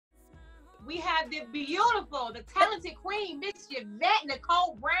we have the beautiful, the talented queen, Miss Yvette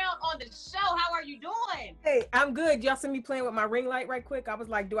Nicole Brown on the show. How are you doing? Hey, I'm good. Y'all see me playing with my ring light right quick? I was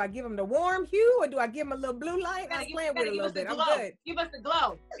like, do I give him the warm hue or do I give him a little blue light? I was playing with it a little bit. I'm good. Give us the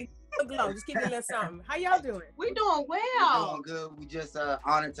glow. A glow. Just give me a little something. How y'all doing? We're doing well. We're doing good. We just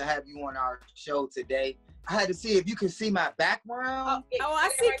honored to have you on our show today. I had to see if you can see my background.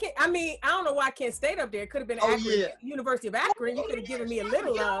 I see. I mean, I don't know why Kent stayed up there. It could have been Akron, University of Akron. You could have given me a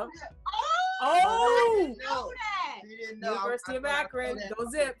little love. I didn't know that. You didn't know. University of Akron,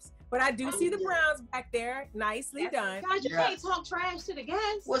 those zips. But I do see the Browns back there. Nicely done. God, you can't talk trash to the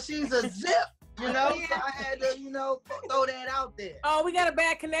guests. Well, she's a zip. You know, so I had to, throw that out there. Oh, we got a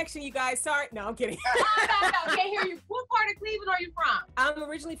bad connection, you guys. Sorry. No, I'm kidding. No, can't hear you. What part of Cleveland are you from? I'm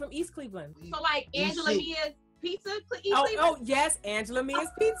originally from East Cleveland. So, like, Angela Mia's Pizza? Oh, yes, Angela Mia's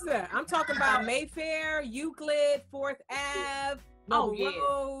Pizza. I'm talking about Mayfair, Euclid, 4th Ave,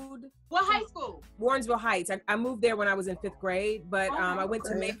 Road. What high school? Warrensville Heights. I moved there when I was in 5th grade, but I went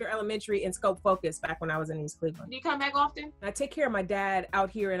to Mayfair Elementary and Scope Focus back when I was in East Cleveland. Do you come back often? I take care of my dad out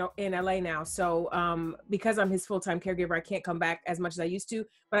here in LA now. So because I'm his full-time caregiver, I can't come back as much as I used to,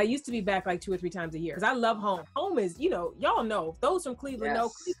 but I used to be back like 2 or 3 times a year because I love home. Home is, y'all know, those from Cleveland know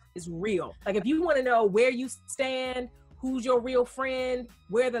Cleveland is real. Like if you want to know where you stand, who's your real friend,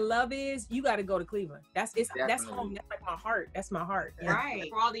 where the love is, you got to go to Cleveland. That's home. That's like my heart. That's my heart. Yeah. Right.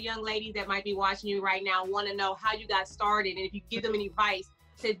 For all the young ladies that might be watching you right now, want to know how you got started and if you give them any advice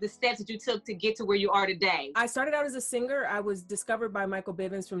to the steps that you took to get to where you are today. I started out as a singer. I was discovered by Michael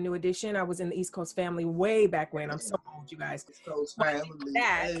Bivins from New Edition. I was in the East Coast Family way back when. I'm so old, you guys. East Coast Family.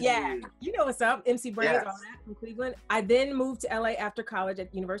 Yeah. You know what's up. MC Brains, all that from Cleveland. I then moved to LA after college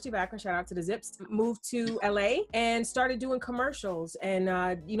at University of Akron. Shout out to the Zips. Moved to LA and started doing commercials and,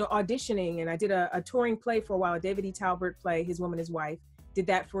 auditioning. And I did a touring play for a while, a David E. Talbert play, His Woman, His Wife. Did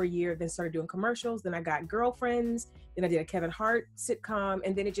that for a year, then started doing commercials. Then I got Girlfriends. Then I did a Kevin Hart sitcom.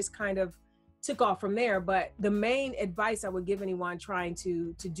 And then it just kind of took off from there. But the main advice I would give anyone trying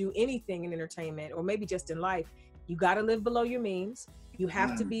to do anything in entertainment or maybe just in life, you got to live below your means. You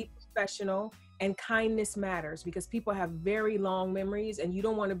have to be professional. And kindness matters because people have very long memories and you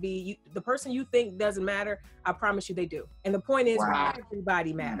don't want to be the person you think doesn't matter. I promise you they do. And the point is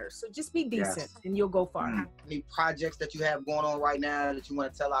everybody matters. So just be decent and you'll go far. Any projects that you have going on right now that you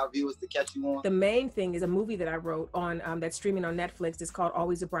want to tell our viewers to catch you on? The main thing is a movie that I wrote on that's streaming on Netflix. It's called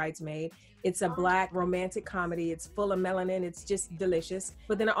Always a Bridesmaid. It's a Black romantic comedy. It's full of melanin. It's just delicious.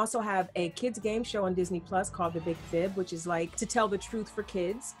 But then I also have a kids game show on Disney Plus called The Big Fib, which is like to tell the truth for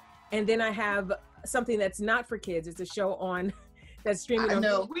kids. And then I have something that's not for kids. It's a show on that's streaming. I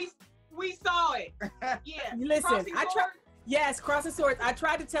know. We saw it. Yeah. Listen, Crossing Swords. I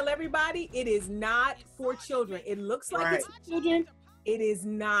tried to tell everybody it is not for children. It looks like it's for children. It is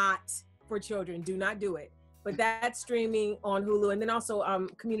not for children. Do not do it. But that's streaming on Hulu. And then also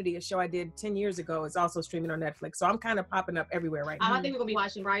Community, a show I did 10 years ago, is also streaming on Netflix. So I'm kind of popping up everywhere right now. I think we're going to be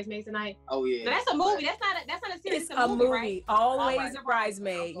watching Bridesmaids tonight. Oh, yeah. So that's a movie. That's not a series. It's a movie. Right? Always a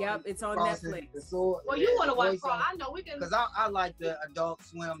Bridesmaid. Yep, it's on Netflix. Well, you want to watch I know we can. Because I like the Adult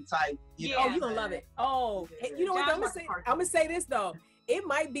Swim type. You know, you're going to love it. Oh, you know what? I'm going to say this, though. It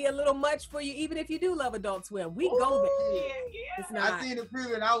might be a little much for you, even if you do love Adult Swim. We go there. Yeah. It's not. I seen the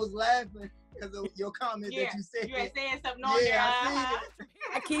preview and I was laughing because of your comment that you said. You were saying something on there.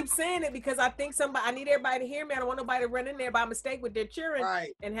 I keep saying it because I think I need everybody to hear me. I don't want nobody to run in there by mistake with their children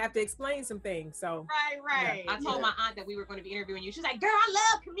and have to explain some things. So Right. Yeah. I told my aunt that we were going to be interviewing you. She's like, girl,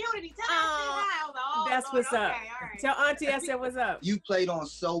 I love Community. Tell her I was like, that's what's up. Right. Tell Auntie I said what's up. You played on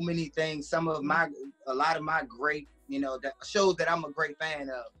so many things. A lot of my great, shows that I'm a great fan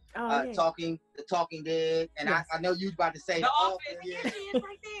of. The Talking Dead, and I know you about to say The Office. It's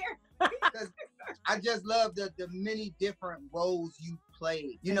right there. Because I just love the many different roles you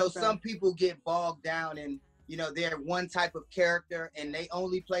played. Some people get bogged down in they're one type of character and they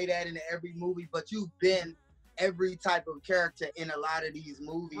only play that in every movie, but you've been every type of character in a lot of these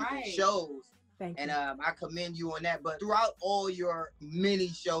movies and shows. Thank you. And I commend you on that. But throughout all your many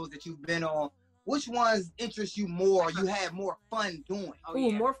shows that you've been on, which ones interest you more, you have more fun doing?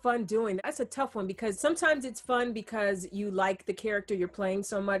 More fun doing. That's a tough one because sometimes it's fun because you like the character you're playing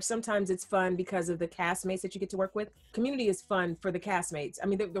so much. Sometimes it's fun because of the castmates that you get to work with. Community is fun for the castmates. I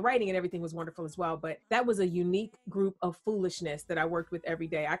mean, the writing and everything was wonderful as well, but that was a unique group of foolishness that I worked with every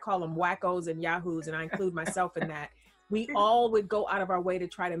day. I call them wackos and yahoos, and I include myself in that. We all would go out of our way to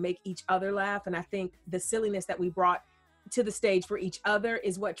try to make each other laugh, and I think the silliness that we brought to the stage for each other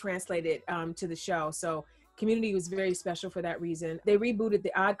is what translated to the show. So Community was very special for that reason. They rebooted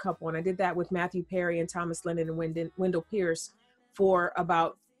The Odd Couple, and I did that with Matthew Perry and Thomas Lennon and Wendell Pierce for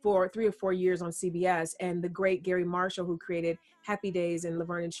about for 3 or 4 years on CBS. And the great Gary Marshall, who created Happy Days and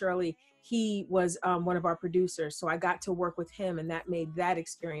Laverne and Shirley, he was one of our producers. So I got to work with him, and that made that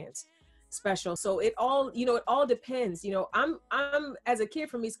experience special. So it all, you know, it all depends. You know, I'm as a kid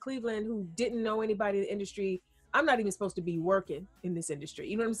from East Cleveland who didn't know anybody in the industry, I'm not even supposed to be working in this industry.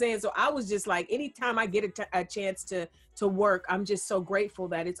 You know what I'm saying? So I was just like, anytime I get a chance to work, I'm just so grateful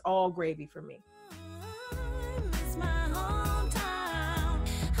that it's all gravy for me.